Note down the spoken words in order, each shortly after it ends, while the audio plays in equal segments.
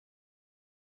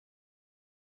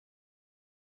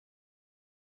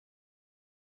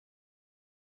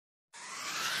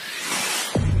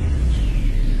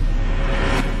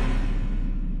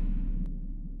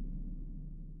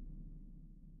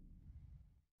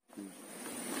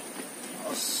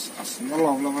nó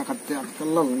lòm lòm cái tiệm cái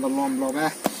lồng lòm lòm ấy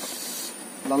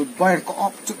là bay có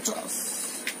ốc chút chút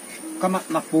cái mặt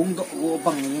là bún độ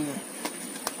bằng như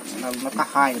là nó cả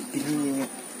hai pin như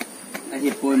ไอ้เ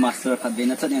หี้ยป่วยมาสเตอร์ขัดเดิน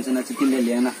นัดยังจะนัดกินเล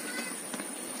ยนะ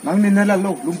นั่งนี่นั่นละ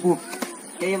ลูกลุงปู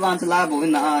ไอ้วันสลาบุญ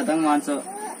นะตั้งวันส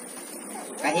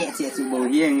ไอ้เหี้ยเสียสุบุญ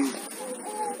ยัง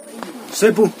เซ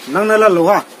ปูนั่งนั่นละลูก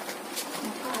ฮะ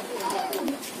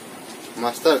มา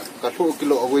สเตอร์กระทุกกิโ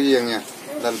ลเอาไว้ยังไง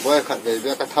ดันบ่อยขัดไปเ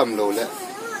บี้ยกระทำโลแล้ว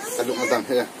กระลุกมาตั้งเ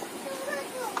ฮีย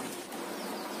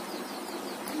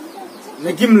ใน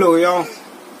กิมโลย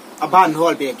อ่ะบ้านฮอ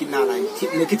ลเบกินอะไรที่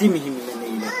ในที่มีหิมเลย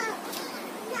นี่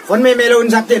ฝนไม่โลน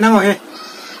จับเตะนั่งเหรอ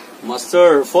มาสเตอ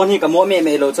ร์ฝนนี่ก็มั่วไ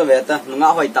ม่โลจะเวทนุ่งอ่ะ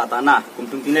หอยตานะกุม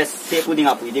ทุ่งที่เนี่ยเสียผู้ดิ้ง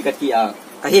อ่ะผู้ดิ้งก็ที่อ่ะ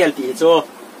ก็เฮียลปีโจ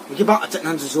เมื่อกี้บอกจะ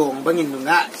นั่งจะส่งบางอย่างนุ่ง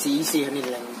อ่ะสีนี่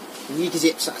แหละนี่คือเ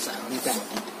จ็บสะนี่กัน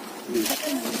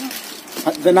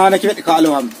เวลาในชีวิตข้าเรา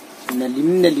เนี่ย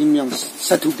ลิมยัง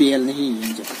สัตว์เปลี่ยนนี่ยั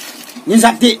งจะนี่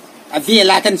สับที่อาเวีย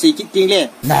ลาทันสีคิดจริงเลย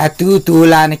น่าตู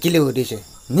ลาในกิโลดิเช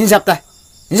นี่สับเล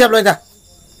ยจ้ะ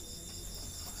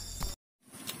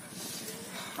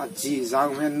จีจาง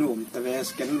แม่นุ่มแต่เวส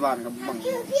กันวานกับบัง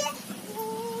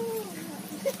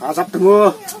หาสับตัว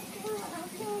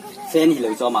เฟนนี่เล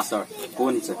ยจ้ามาสเตอร์กู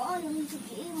นี่จ้ะ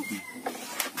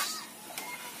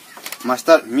มาสเต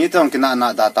อร์มีต้องกินอา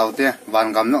ดาเต่าเตะวัน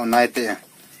กำเนาะนายเตะ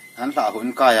อันละหุ่น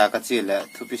กายกระชีเลย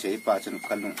ทุบพิเศษป่าจน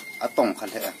กันลุงอะต้องขัด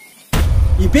เหะ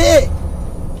อีเป้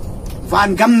วัน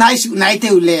กำนายสุนายเตะ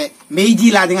เลยไม่ดี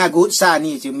ลาดึงอากุศล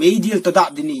นี่จ้ะไม่ดีลตัวดับ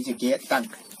ดินี่จ้ะเกตัง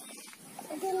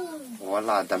ว่า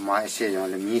ลาดมาเสียอย่าง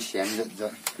เลยมีเสียงเยอ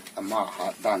ะอามาหา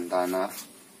ดันนะ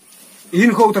อิน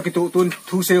เขาตะกิตุน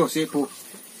ทุเซลเซปู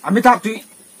อามิทับตุ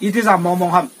อีที่จะมอง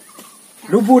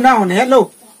ลูบูน่าหันเฮลโล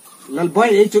ลัลบอย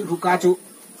เอจุลูกาจุ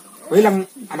เวลัง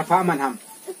อันฟ้ามันท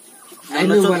ำไอ้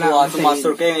ลูกว่าสมาสเตอ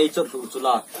ร์เก่งไอ้จุดจุล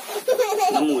า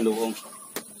น้ำมูลูก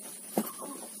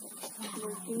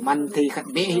มันที่ขัด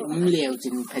เบะมันเลี้ยวจ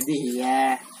นพอดี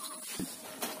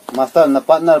มาสเตอร์นับ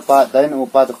ปัตนับปัตได้นู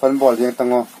ปัตฟันบอลยังตั้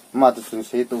งมาตุสุน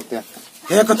สีตุเตะเ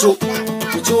ฮ้กระ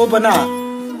จุปนะ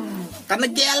กัน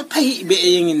เกลไปเบะ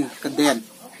ยังอินกันเดน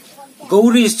กู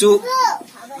ริสจู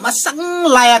มาสัง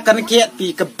ลายกันเกะปี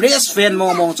กับเบรสเฟนม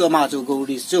องจูมาจูกู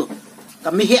ริสจูกั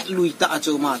บมีเฮลุยตา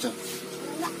จูมาจู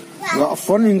ว่าฟ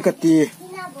อนอินกตี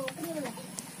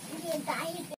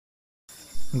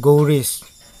กูริส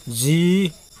G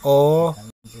O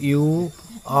U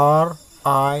R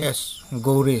I S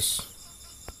Goris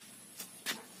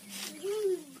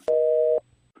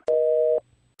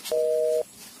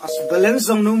as balance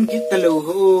ang nung kita lo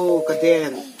ho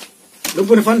kaden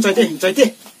lumpun fan choi te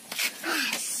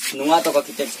nung ato ka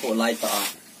kita spotlight ta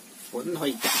pon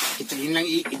hoi ta kita lang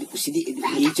usidi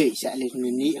ni choi sa le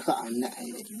ni ka na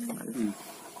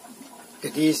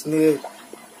kadis ne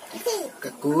ka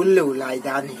kulo lai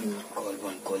dan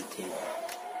kol te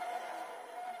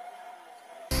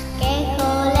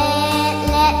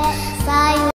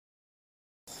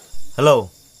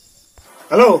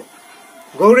Hello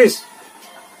Goris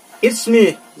it's me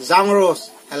Zangros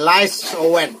Elias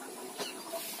Owen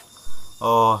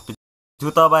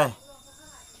juta bay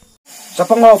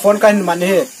Sapang phone kan man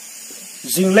he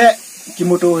jingle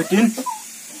kimuto hitin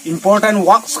important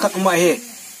works khatma he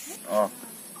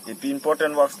if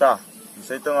important works ta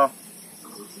sai to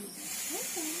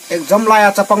exam la ya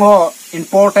sapang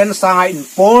important sanga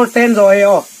important zo he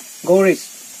Goris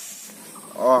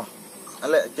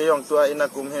ale ke yong tua ina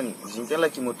kum hen jingke la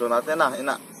kimuto na te na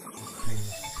ina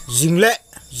jingle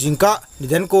jingka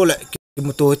den ko le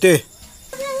kimuto te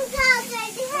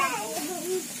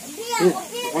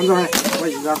con rồi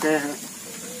quay ra cái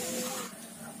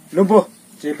lumbu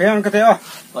chỉ phải ăn cái thế à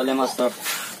vale master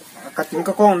cắt những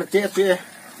cái con nó chết chứ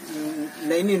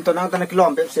lấy nín tao năng tao cái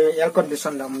lom bếp sẽ air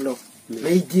condition làm luôn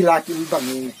lấy đi là cái bằng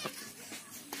này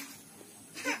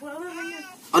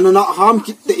anh nó ham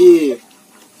kít tệ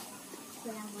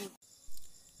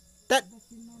tết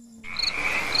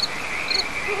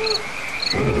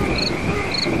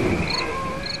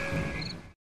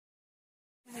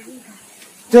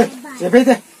这这杯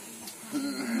的，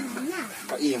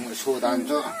把衣服收单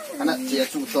着，看那结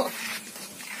束着。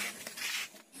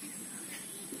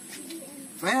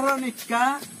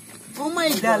Veronica, oh my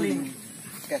darling,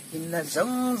 kahin na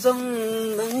zong zong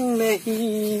ng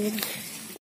nahi.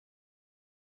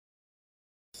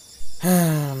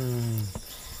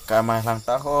 Cả mày lang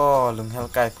ta ho lùng heo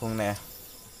cay phung nè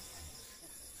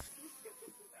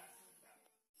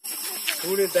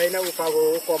Thu lên đây na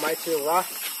upago ko mai chiu wa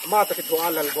ma ta ki thua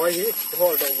lal boy hi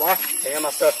hol do wa hey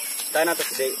master dai na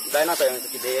ta yang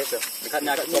ki de so khat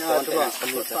na ka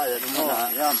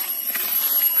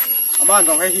ko aman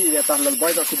dong hi le ta lal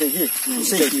boy to ki de hi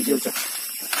sei ki dio cha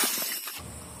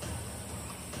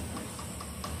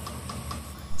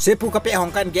sepu ka pe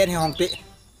hong kan gen he hong te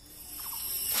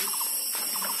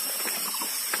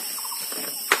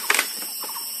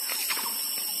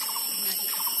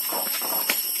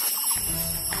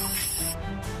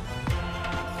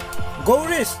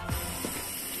Goris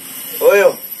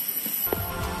Oyo.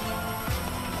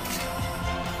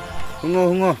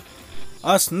 Hungo.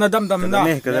 as na dam na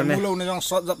Kadame. mulo na jong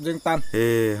sot jap jeng tan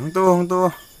Hung tu.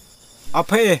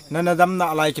 aphe na dam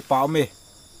na lai ki pa me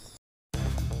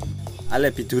Ale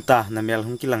pituta na mel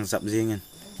hung kilang zap jingen.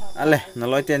 Ale na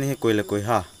loi te ni koi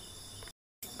ha.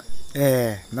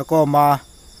 na ko ma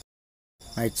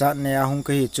ai chat ne a hung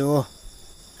ki chu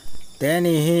te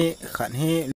ni hi khan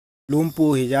hi lumpu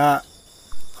hi ja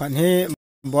khan hi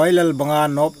boilal banga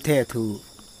nop the thu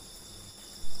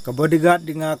ka bodyguard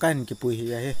dinga kan ki pu hi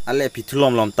he Ale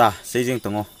pitulom lom ta sejing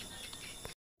tongo.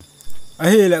 a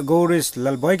hi le Goris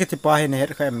lal boy ke ti pa hi ne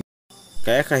het khaim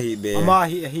Ka hi be. ama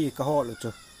hi ka ho lu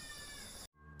chu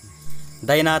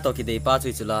Daina to ki dei pa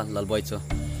chui chula lalboi chu.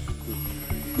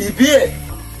 Ibi.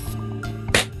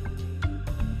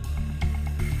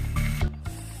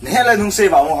 Nela nung sei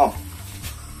ba mo ham.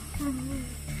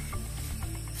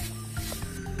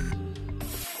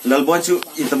 Lalbon chu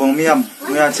itabong miam,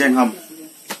 muya chen ham.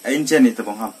 Ain chen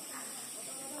itabong ham.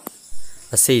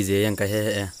 Asei je yang ka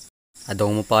he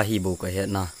adong mo pa hi bo ka he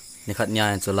na ni khat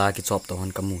nya chula ki chop to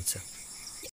hon kamu cha.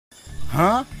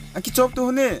 Ha? Aki chop tu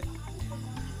ne.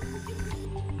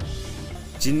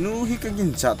 Jinu hi ka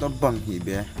gin cha to bang hi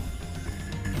be.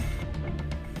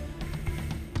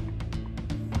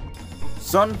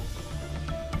 Son.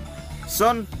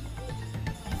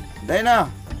 Daina.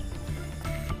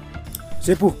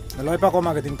 sepu na loi pa ko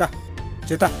ma ke ting ta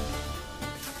cheta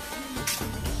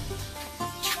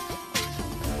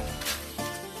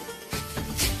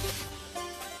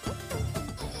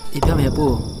Ipam he pu.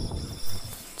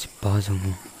 Chipa jong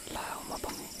la ma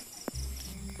pang.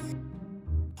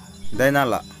 Daina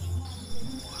la.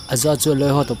 Aza chu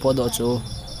loi ho to po do chu.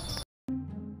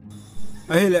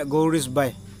 a hi le Goris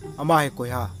bai ama hi koi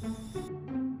ha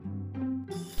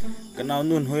Kanau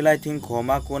nun hoi lai thing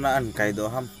khoma ko na an kai do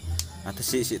ham. Ata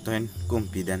si toin kum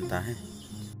pi den ta he.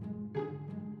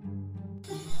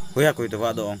 Hoya koi to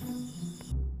wa do ong.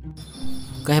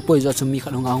 Ka he poi zo chu mi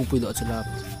khat hong ang pui do chu la.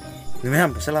 Ni me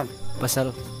ham salam. Pasal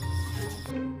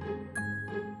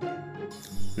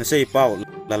Na sei pau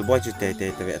lal boy chu te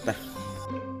ve ta.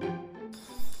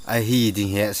 Ai hi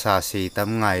ding he sa se tam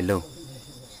ngai lo.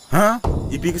 Ha?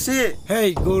 Ipi ke se.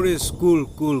 hey Goris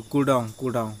cool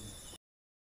down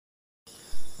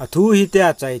a thu hi te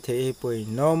a chai the hi poi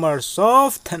normal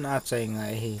soft than a chai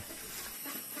ngai hi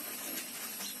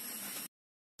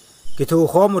ki thu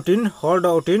khomutin hold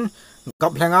outin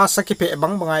kap hlenga saki phe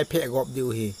bangai phe gop diu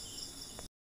hi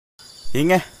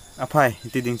Hinge aphai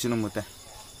ti ding chunu mute.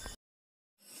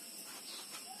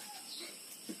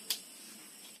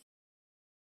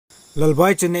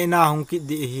 lalbai chene na hong ki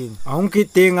di hin hong ki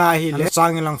te nga hi le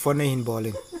chang lang phone hin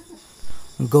bowling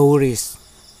Goris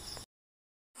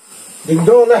ding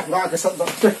do le nga ke sat do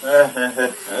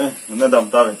Na dam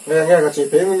ta ve. nghe ka chi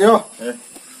pe mi nyo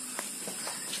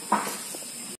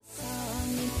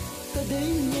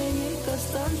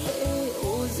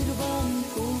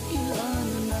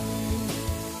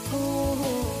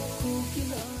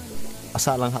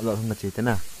Asa lang halo ng chite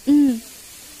na.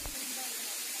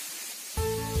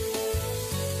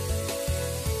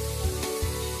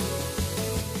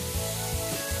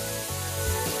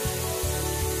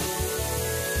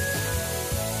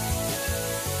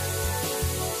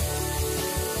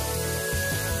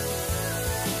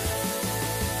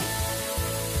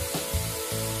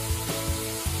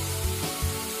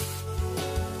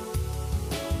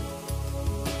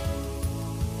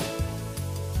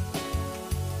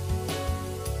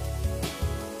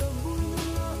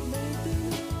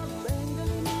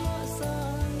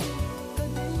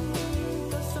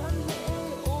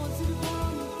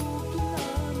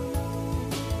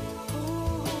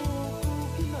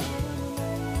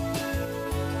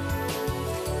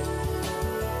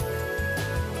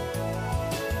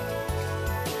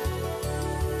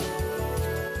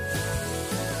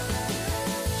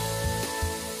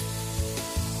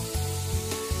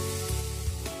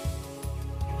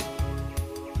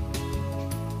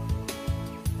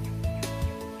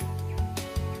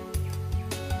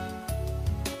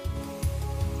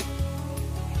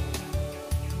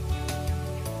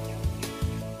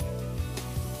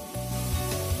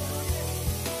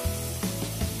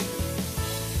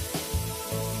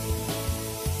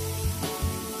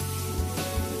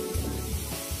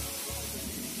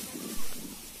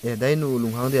 dai nu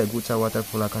lung hang dia gu cha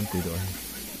waterfall kan pi do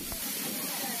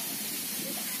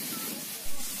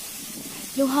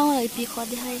lung hang lai pi kho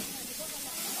di hai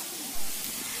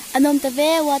anom ta ve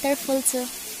waterfall chu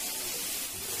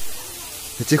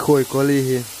chi khoi ko li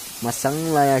hi masang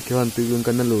la ya ki hon tu lung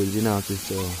kan lu ji na chu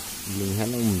cho lung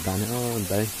han um ta ne on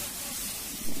dai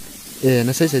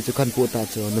na sai sai chu kan pu ta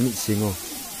cho na mi singo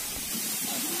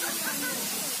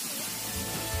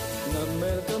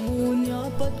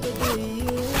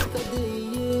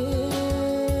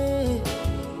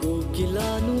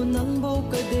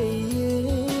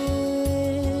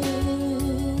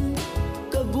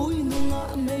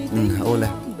Ole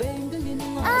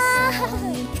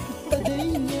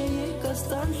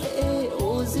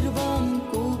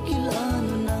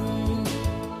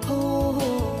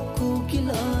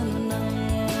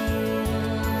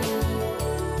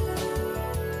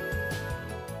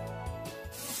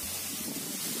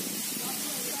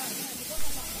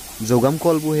Jogam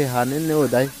kol bu he hanen ne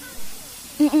odai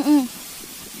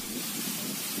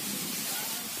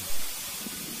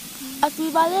Atui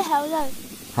bale hawla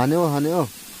haneo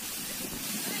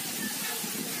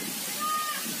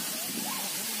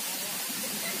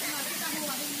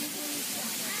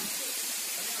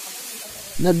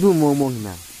na du mong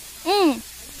na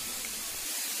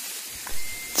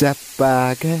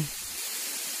chapa ke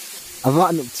awa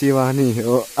nuk chiwani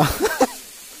o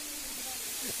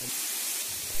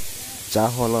cha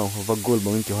holo wa gol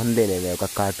bong ki hon le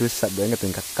ka tu sat do nga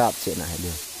pen ka kap che na he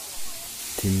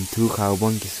tim thu khaw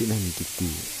bong ki su na ni ti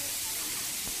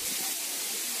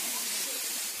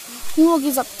ngo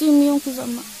gi zap ti mi yong ki zam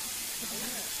ma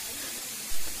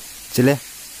chile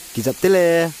ki zap tele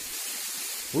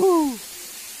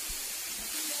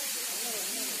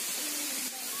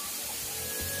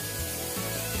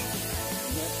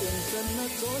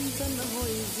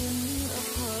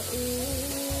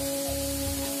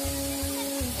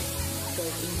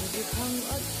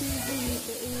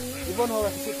Ibon ho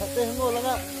si thate ngo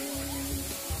langa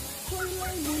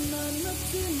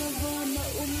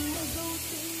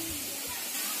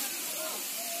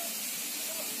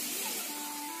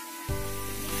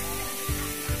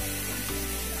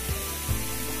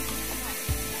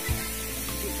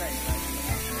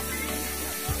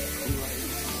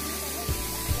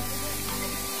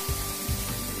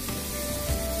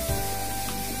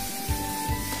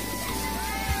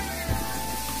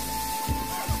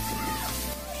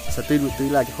Satu lutu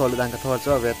lagi kalau dan ketua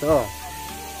coba beto.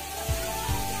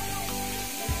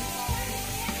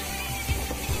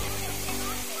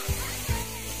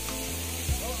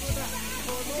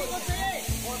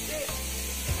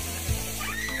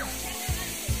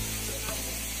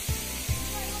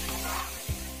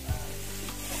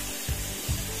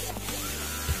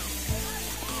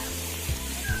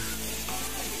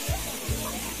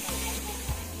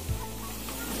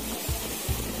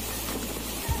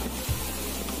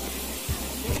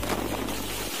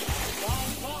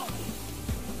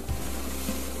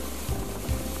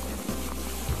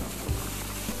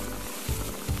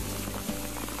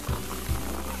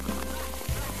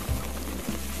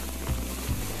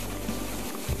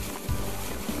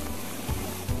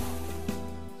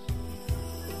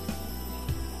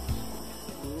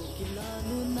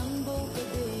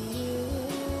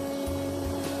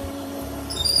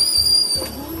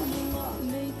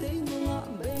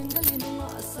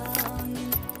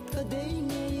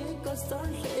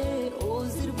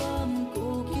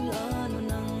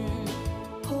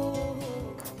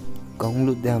 Kong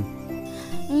lut dam.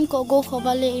 Ko go kho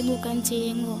bale imu kan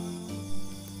chengo.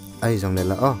 Ai jong le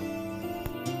la o.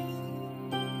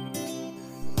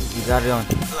 Igarion.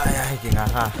 Laya hi kinga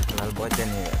ha. Lal boy ten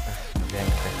ni.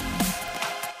 Leng te.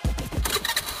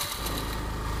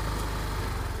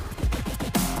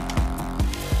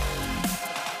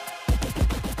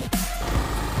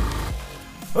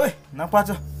 Oi, nang pa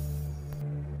cho.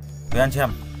 Bian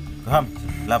cham. Ham,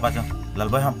 la pa cho. Lal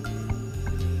boy ham.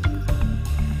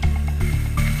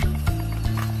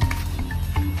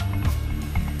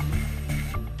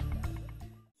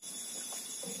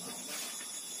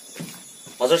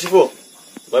 Master sư phụ,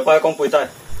 với ba con bùi tay.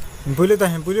 Bùi lết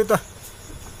ta.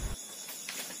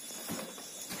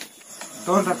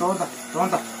 Trốn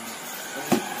ta.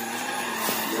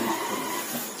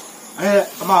 Ê,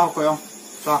 tao mau học không?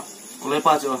 Sao? Cô lấy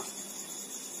ba chưa?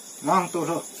 Mang tôi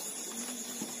thôi.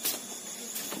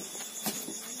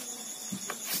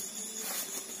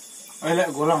 Ê lẹ,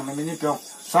 gỗ lòng nó mình đi piong.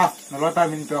 Sao? Nó nói tay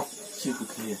mình piong. Xí cụ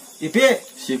kia. Ipi?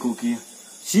 Xí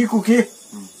cụ kia.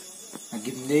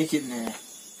 Gim đấy kịp nè.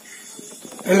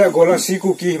 Ê lẹ, gỗ lòng xí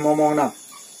cụ kia mong nào.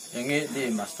 Em nghĩ đi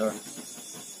master.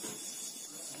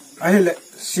 Ê lẹ,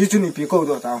 xí chú nị bí câu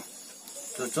đồ tao.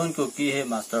 tu chun ku ki he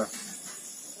master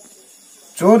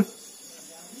chun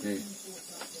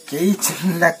cái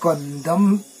chân là còn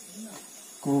đâm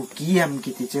cụ ký em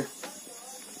cái chứ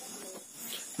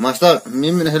Master,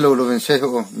 mình hello lo say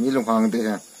ho, mi long hang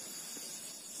de.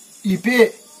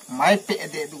 ipe mai pe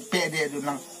de du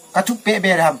nang ka chu pe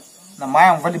be ram na mai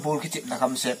ang volleyball ki chip na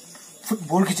kam set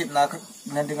football ki chip na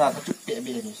nan dinga ka chu pe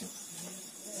be de chứ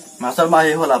master ma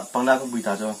he hola pangna ku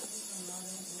buita cho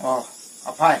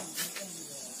apai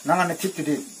nang an chip ti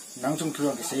din nang chung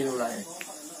thuang ki sei lo lai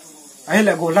ai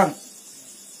la go lang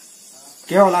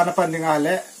kêu là nó phân định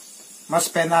lệ mas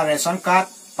pena ration card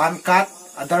pan card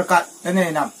Aadhaar card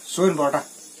này nam suin borda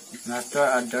master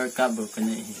Aadhaar card bu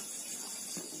kane hi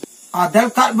Aadhaar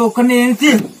card bu kane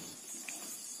ti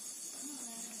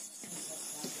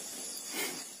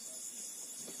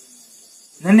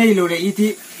này lo le iti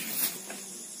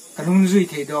kanung zui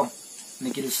thei dong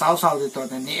nikil sao de to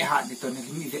ne ha de to ne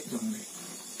mi ve dong le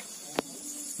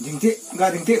ding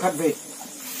ti khat ve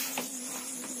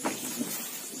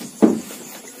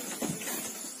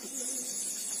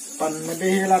pan ne be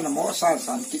hela na mo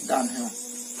san kit dan he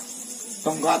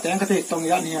tong ga teng ka te tong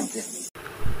yan hiam te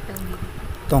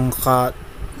tong kha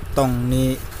tong ni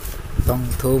tong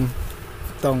thum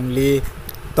tong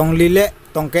li le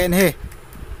tong ken he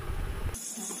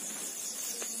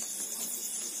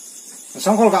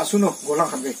sang khol ga suno golang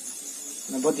khat ve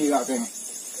na body ga ke ni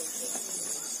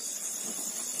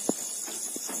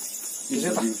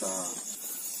ta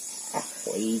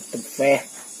oi te ve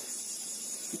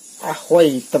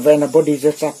hoi ta ve na body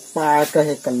je cha pa ka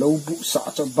he ka lo bu sa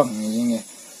cho bang ni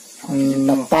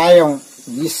na ta yong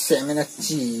vi se me na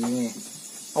chi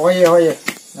oi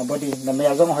na body na me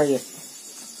azong hoi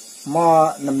ma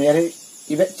na me ri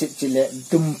ibe chi le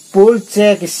dum pul che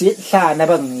ki sit sa na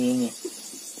bang ni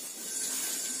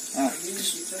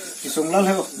ki sung la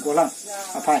le golang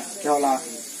apai kyo la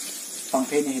pang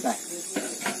the ni dai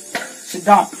sit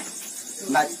down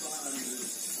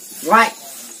right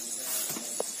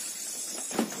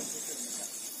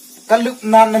cái lúc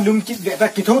nan là lum chít vậy ta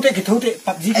kỹ thuật thế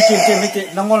PUBG cái trên mấy cái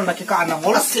nó ngon là cái cả nó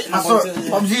ngon là sẽ nó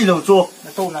PUBG lo cho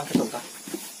nó tô năng cái tổ ta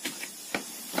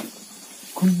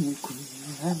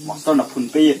master na phun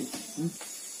pe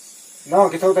nó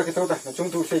cái thâu ta nó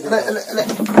chung thu xây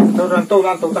tô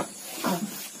năng tổ ta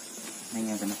này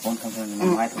nghe cái nó phun thâu nó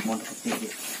mai thâu môn thâu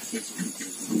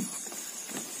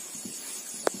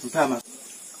thế mà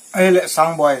ai lệ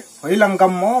sang boy hoi lang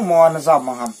gam mo na za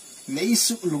mang ham nei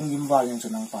su lung im wa yang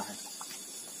chunang pa hai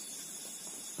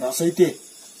na sei ti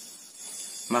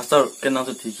master cái năng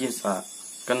thì kia sa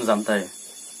cần giảm tay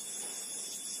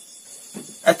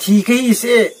a thi cái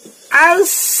se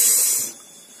as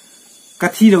ka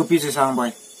thi lo pi se sang boy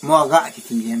mo ga ki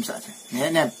thi lem sa che ne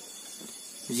ne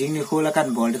jing ni khu la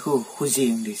kan bol de khu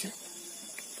jing di se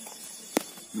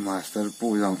Master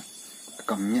pu yang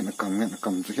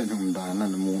cầm cho cái đồng đá là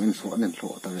muốn in số nên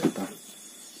số ta vậy ta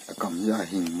cầm ra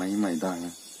hình mấy đá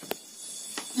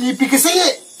y bị cái gì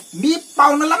mi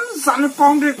bao nó lắm dặn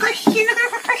phong được cái gì nó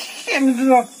cái hiện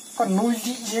rồi còn nuôi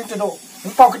gì cho độ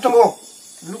nó bao cái trong ô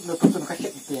lúc đó tôi cái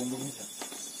hiện tiền luôn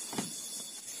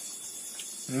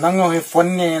năng ngồi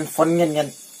phun nghe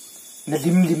nó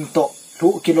lim to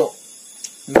lũ kilo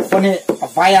nó phun nghe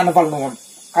vài anh vào ngon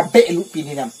cái bể lũ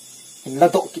pin này hình là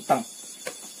độ kỹ tăng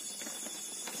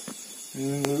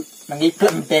nó nghĩ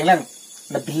plum tiền lên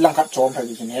nó bilang cắt chôm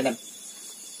phải cái này nè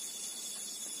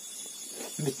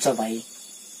mít cho vậy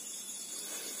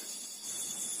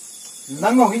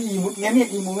nó ngồi cái gì một nghe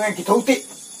cái thấu tị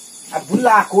bún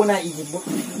la cô này gì một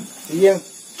riêng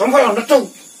trong cái nó trâu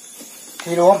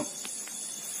thì đúng không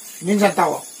nhân dân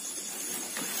tàu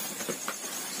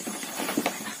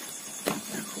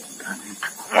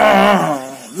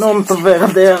nôm tụi về cái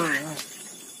tiền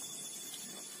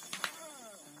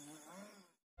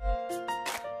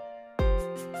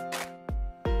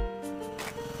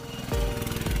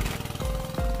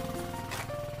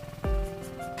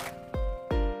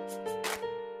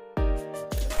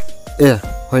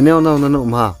hồi neo nào nó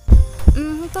nộm hả?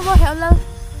 Tôi vô hiểu lâu.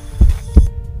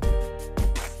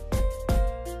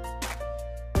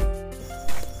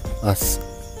 As,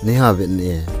 ni ha viện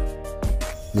nè,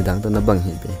 ni đang tao nó bằng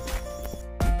hiện bé.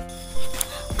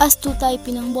 As tu tai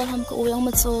pinang bol ham ko uyang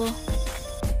mat so.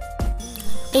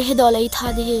 He do lai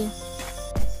tha di he.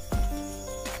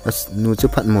 As nu chu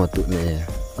phat mo tu nè,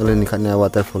 alen ni khan ya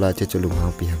waterfall che chulung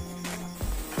hang pi ham.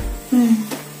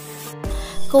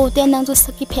 Cô tên năng tu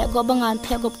saki phẹ gop bangan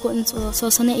phẹ gop kun so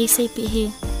sane e sei pi he.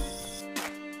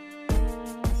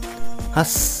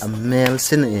 Has amel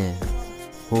sin e.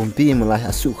 Hom pi malai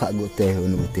asu kha go te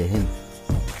nu te hen.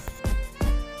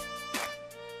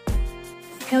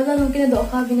 Khéo ra lung kina do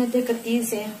ka binate kati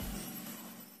se.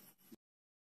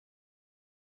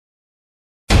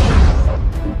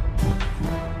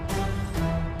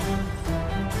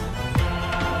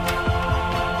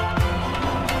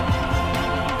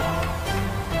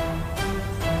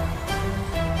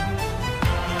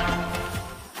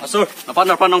 Sir, apa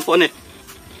ng phone eh?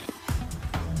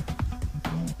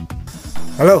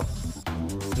 Hello,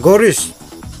 Goris.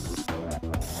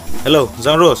 Hello,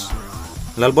 Zang Rose.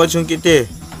 Lalboy chung kite,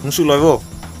 hungsu loivo.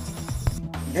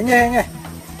 Nghe,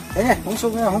 không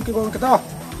sung nghe, không kịp cái to.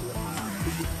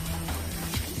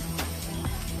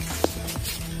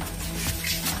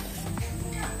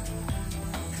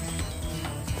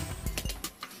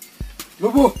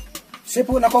 Lubu,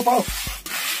 sepu nak kau pau.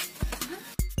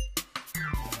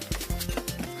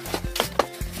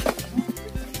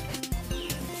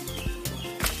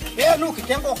 Lu cái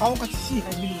kém có không có gì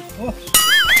hay gì thôi.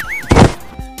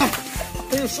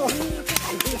 Ê sao?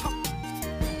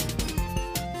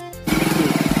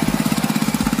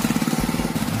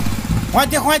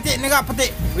 Khoai tệ này gặp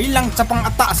tệ, bilang capang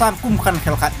atak san kumkan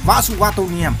khelkat, wasu watu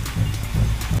niam.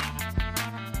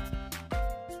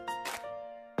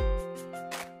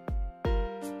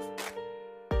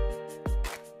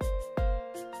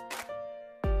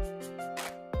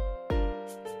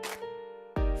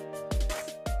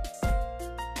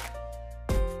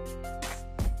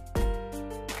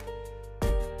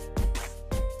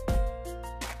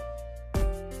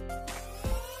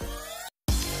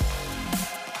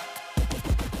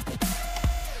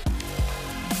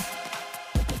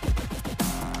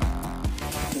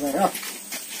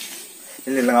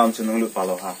 Ini lang am chunung lu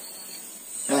palo ha.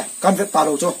 Kan vet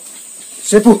palo cho.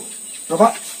 Sepu,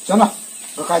 coba, sana,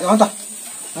 berkait anta.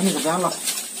 Ini kerjaan lah.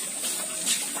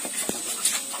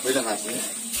 Bây giờ ngasih.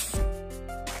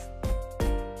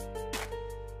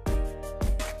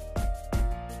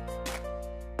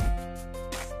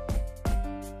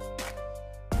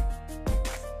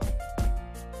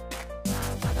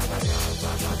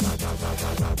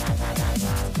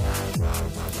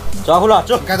 Cho hula,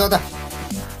 cho. Cái đó ta.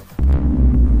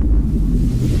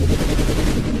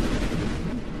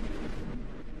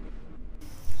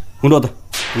 Hunda ta.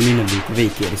 Ini nabi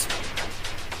veiki edes.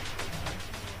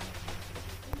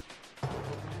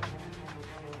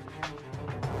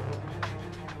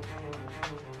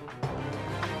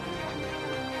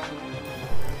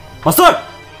 Master!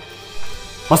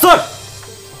 Master!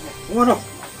 Ngono,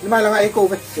 lima lang ay ko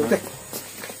be. Yote.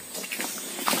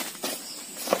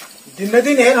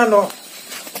 Din hen hano.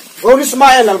 Gori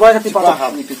smile al boy kati papa.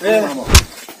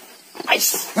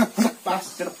 Ice. Pas.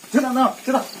 Cina no,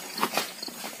 cina.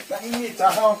 Ini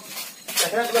cahong.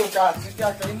 Saya belum kat. Kita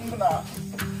kain mana?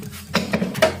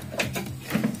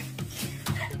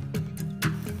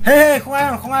 Hey,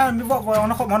 không ai, mi vợ của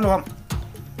nó không món luôn.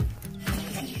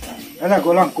 Đây là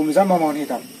cô lòng cùng ra mong đi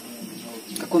tao.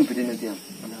 Các con phải đi nơi tiền.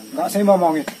 Gã xây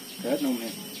mong đi. Đấy nông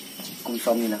này. Cùng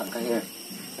xong như là cái này.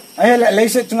 Ấy lại lấy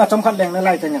sự chúng ta trong khăn đèn nó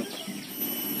lại cho nhầm.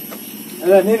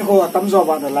 Là nên cô tắm gió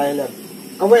vào lại lên.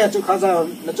 Có vẻ chút khá ra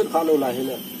nó chút khá lâu lại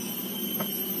lên.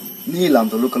 Ni làm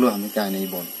từ lúc hàm cái này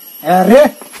bọn. Re.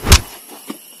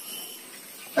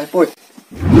 Ai bôi.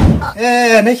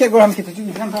 Này khi cô làm cái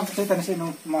chuyện làm xây ta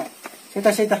mà.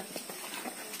 Xây ta.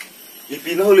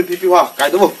 Ipi nó lu pipi wa, cái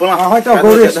đó bộ, À, hỏi cho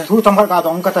cô đi, thu trong gà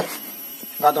đồng cái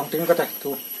gà đồng tiếng cái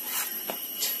thu.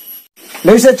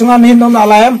 Lấy sẽ chúng anh hin nó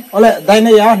là em, ole đây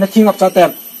này á, nó khi ngập cho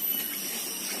tem.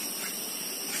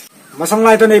 Mà sang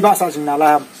lại tôi này bạn sao chừng nào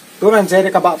làm, tôi mình sẽ đi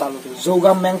các bạn tạo được, dù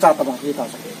gam men chặt bằng gì tạo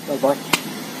được, rồi.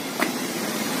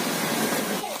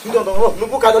 Chúng tôi đâu, lúc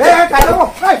cái đó. Cái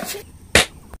đó, đây.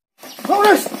 Không đi,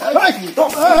 đây.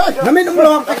 Nó mới đúng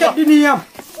lo, cái chết đi đi em.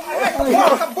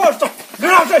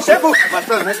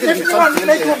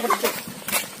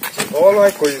 Ô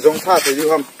loài quỷ giống tha thì đi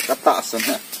không? Cắt tạ sẵn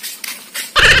hả?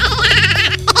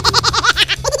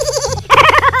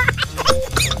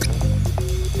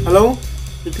 Hello,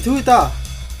 đi thứ ta.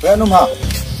 Vậy nôm hả?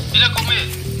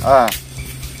 À,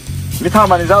 mi tham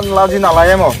mà đi ra làm gì nào lại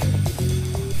em không?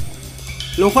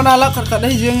 Lúc con ala cắt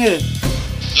đấy riêng nghe.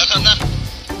 Là khăn na.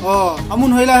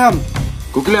 Amun hơi lại ham.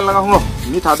 Kukilian lang ako,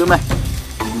 mi tha được này.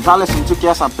 Dale sin chu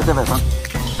kia sap pete vetan.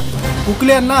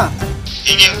 Kuklian na.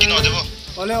 Ingin kino debo.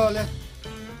 Ole.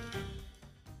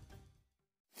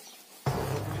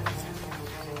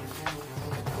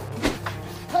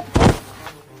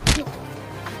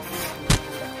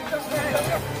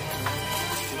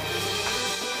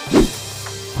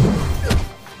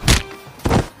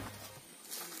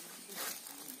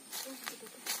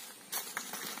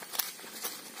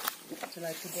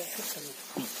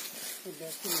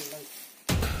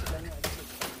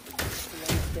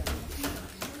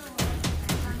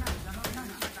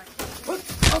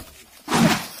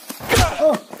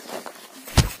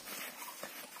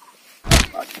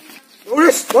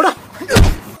 Boda.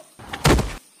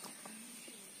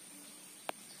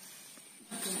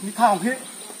 Đi thang hết.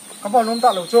 Các bạn nôm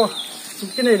tạ lẩu cho.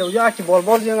 Cái này lẩu da chỉ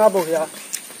bò riêng à bò kìa.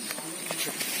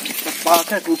 Ba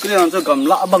cái cú kia làm cho gầm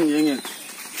lạ bằng như thế.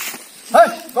 Hey,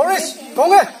 Doris, có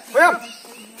nghe? Với em.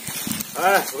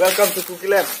 Welcome to Cookie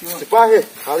Land. Cepat he.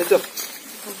 Hal itu.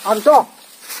 Ăn cho.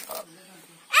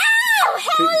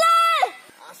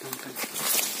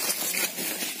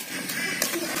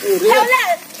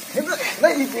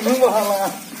 Lấy đi tìm mua hàng là.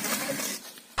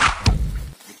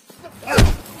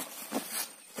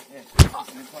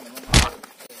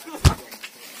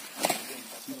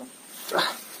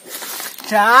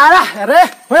 Chà ra, re.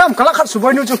 Với em kalau kat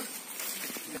subuh ni tu.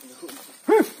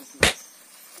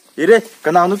 Ini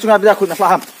kenal nu cuma bisa aku nak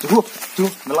faham. Tu,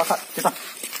 melakat kita.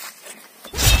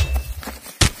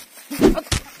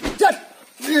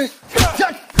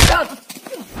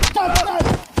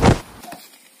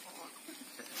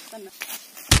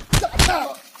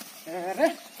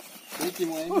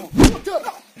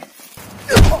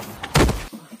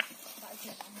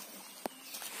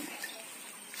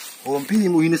 Om pi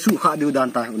mu ini suka dia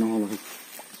dantah orang orang.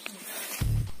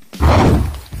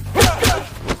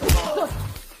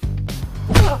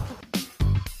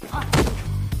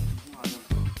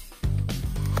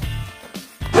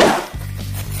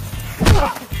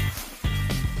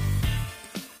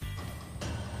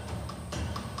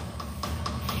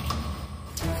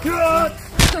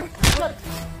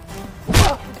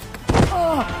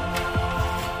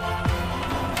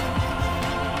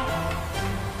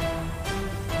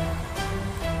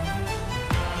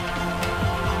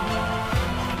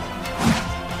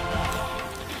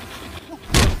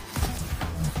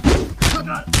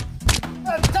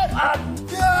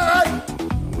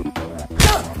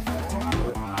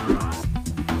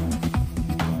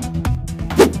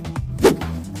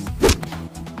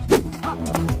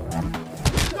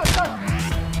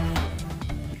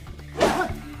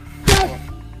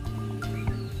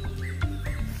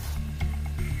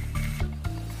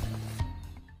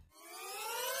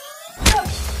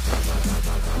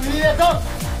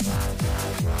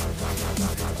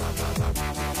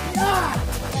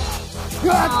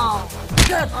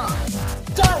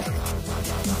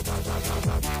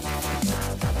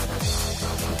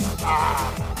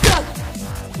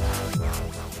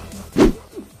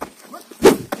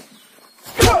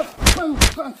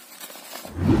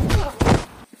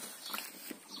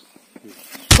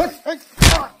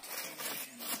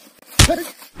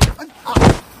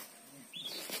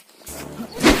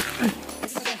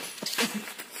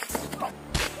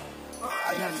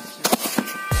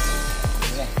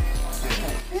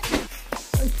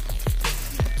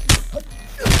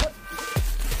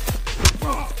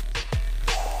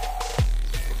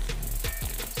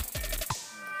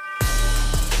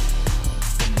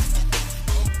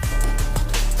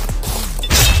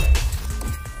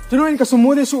 Chúng mình cả sum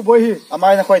mua đi sụ bơi hi.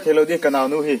 Amai na khoi thelo di kenal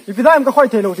nu hi. Ipida em cả khoi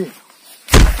thelo đi.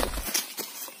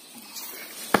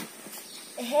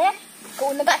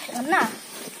 Kau nak kat mana?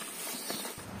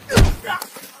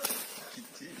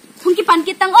 Mungkin pan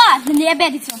kita ni ebe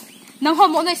di tu. Nang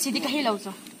homo na sidi kahilaw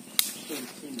tu.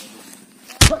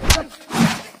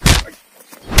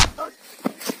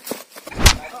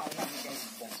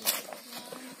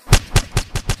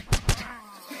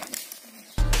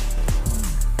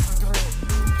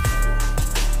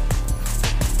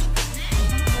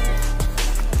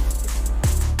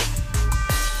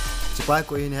 Cepat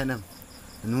ko ini hanam.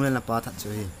 Nunggu la patah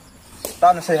cuy.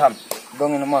 Tak nak saya ham.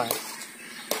 Dong ini mah.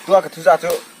 Tu aku tu saja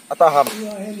atau ham.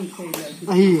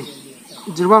 Ahi,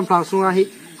 jirban plang sunga hi.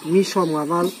 Mi som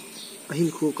ngawal.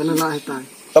 Ahin ku kena lah hitai.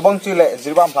 Tabang cile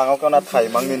zirbam plang kau nak thai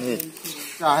mangin hi.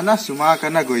 Jangan semua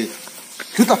kena goi.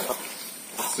 Kita.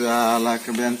 Salah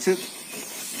kebensit.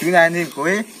 Tuna ini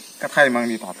goi kat thai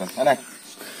mangin patan. Anak.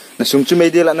 Na sumcu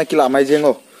media lah nak kila mai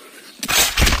jengo.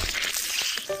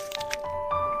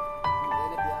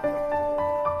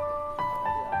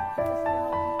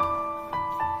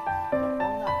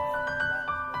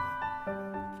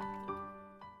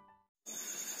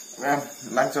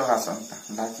 Lang cho hasan,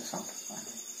 lang cho sang.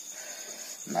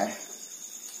 Này.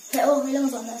 Thế ô mấy lần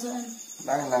rồi đã rồi.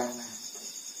 Lang.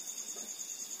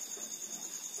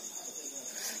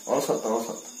 Olsot.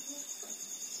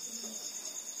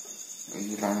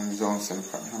 Ini lang zong sen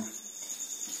kan ham.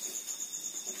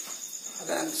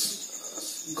 Dan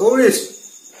Goris.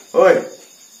 Oi.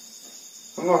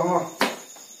 Hong.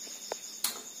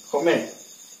 Come.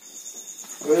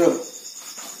 Oi.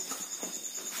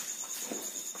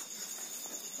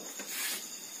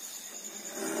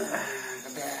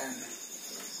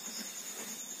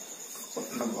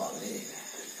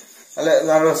 Ale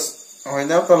Laros hồi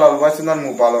nãy tôi làm vậy cho nên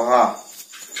mù bà lo ha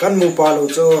kan mu pa lo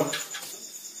cho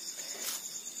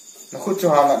nó khút cho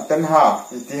hà nặng tên ha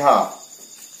thì ha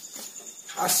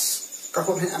as ka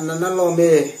ko an na lo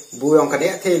me bu yong ka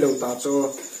de the lo ta cho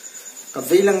ka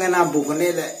vilang na bu ka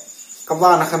ne le ka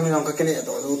ba na khami nong ka kene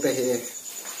to do te he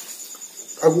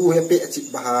abu he pe chi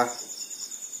ba ha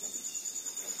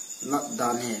not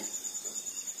done he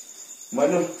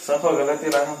manu sang phô cái là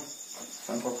tiền không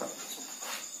sang phô cả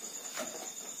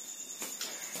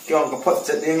cái ông có phật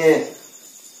chết đi nghe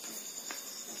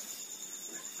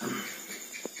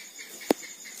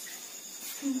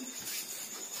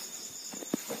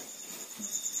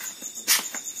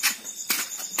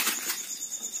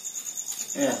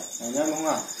anh em không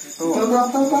à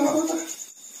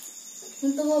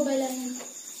Untuk mau belain.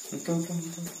 Betul.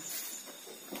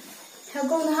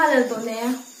 Aku nak halal tu ni.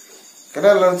 Cái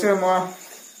đó lần chưa mà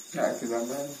lại thì làm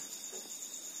đây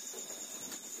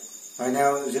anh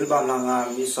em zil bam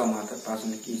lang mi som ha ta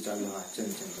sun ki cha lo chen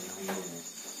ha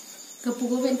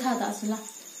Kepuku bentah tak sulah.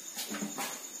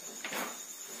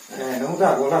 nong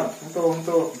da go lang to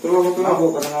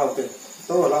go ka na te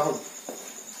to la ho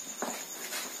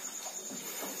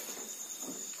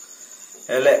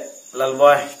ele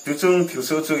lalboy tu chung phiu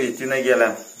su chu i tin ai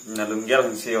gela na lum gel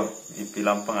hin seo i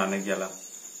pilam pang ana gela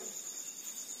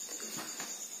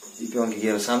i pyong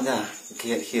gel sam ja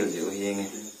ke khil ju yeng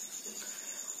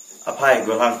aphai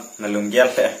go lang na lum gel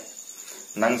fe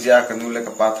nang ja ka nu le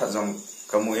ka pa tha jong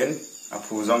ka muin a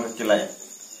phu jong ka kilai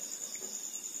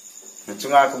na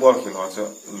chunga ka bol khilo cho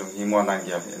lum hi mo nang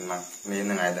gel en lang ni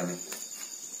na ngai da mi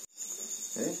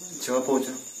cho po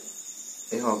cho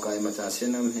ho kai ma cha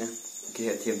sen nam he ke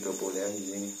thiam to po le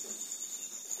yeng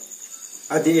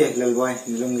adi lal boy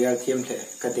lung gel thiam the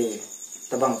ka de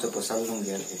tabang cho po sal lung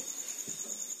gel he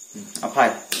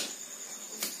aphai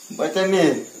ba cha ni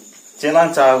chelan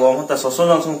cha go mo ta so so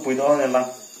jong sung pui do ne lang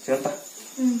chen ta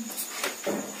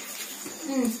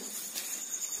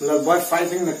lal boy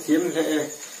fighting na thiam the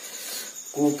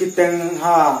ku kiteng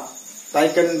ha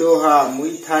taekwondo ha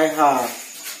muay thai ha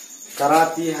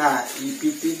karate ha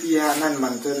IPPT ha nan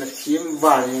man to na thiam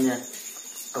va ne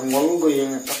kangol go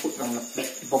yeng ka put nang na pek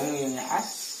bong yeng as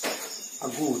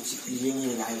agu chi yeng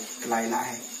lai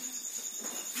lai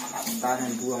ta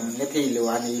nên buông cái thi lừa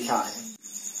anh đi xài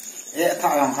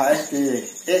thà làm phải thì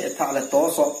thà là to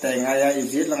sọt tiền ngay ai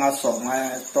giết là ngay sọt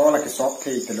ngay to là cái sọt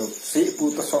thì từ lúc sĩ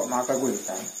pu to sọt mà cái quỷ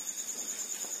ta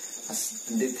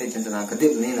đi thấy chân chân cái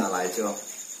tiếp này là lại chưa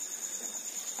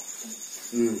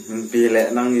pi lệ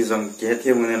năng như dòng kế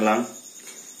thêm người lắng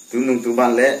tu nung tu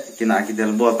ban lệ cái nào cái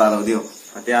del bo ta đâu điều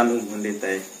hati anu mun đi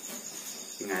tay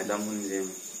ngày đông mun gì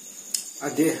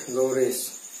ade gores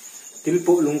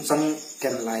tilpu lung sang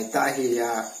ken lai ta hi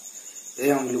ya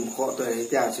eyang lum kho to he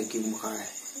tia che kim khai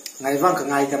ngai wang ka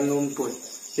ngai kam num pui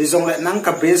hi zong le nang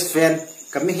ka best friend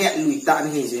ka mi he lui ta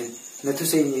ni jin na thu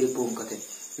sei nil pum ka te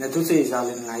na thu sei za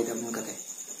len ngai dam ka te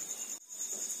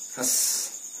as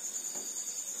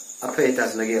aphe ta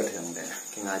lagi ở thằng đấy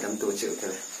cái ngày đâm tu chịu thế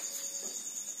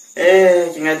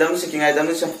cái ngày đâm cái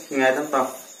ngày đâm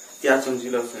tao tia chung gì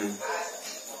đâu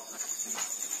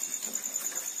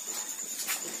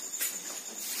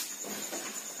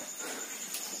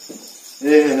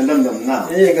nó đâm đâm nào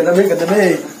cái đam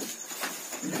mê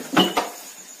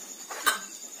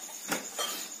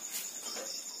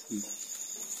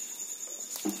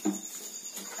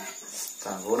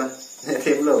chả cố đấy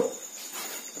thêm lửa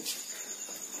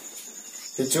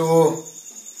thì chú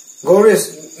Goris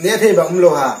nè thì bằng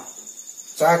lô hà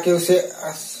cha kêu sẽ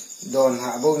đòn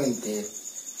hạ vô nghìn tiền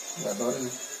và đón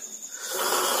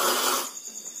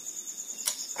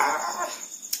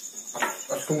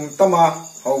tung tâm à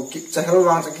hậu kịp chạy hơi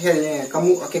vàng chạy cái này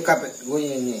kamu cái cặp ngồi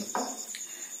nhỉ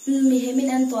Mi he min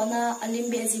an to na alim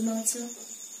be zimang chu.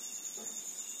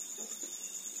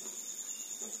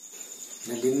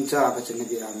 na lim cha pa chen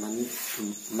bi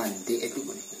man de etu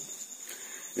ni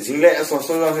Zingle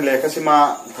social hele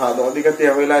kasima tha do di ka te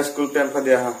hoila school pen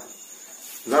phadia ha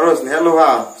zaros ne hello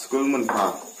ha school mun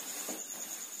pha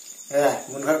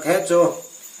mun kha cho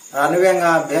anu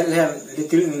wenga Bethlehem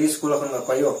Little English School khon ga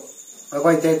payo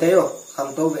ga te yo kham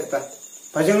to be ta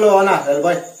pa jing lo na hel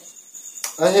bai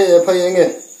à he phải nghe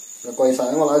là quay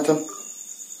sáng mà lại chân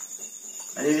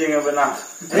ani jinga bana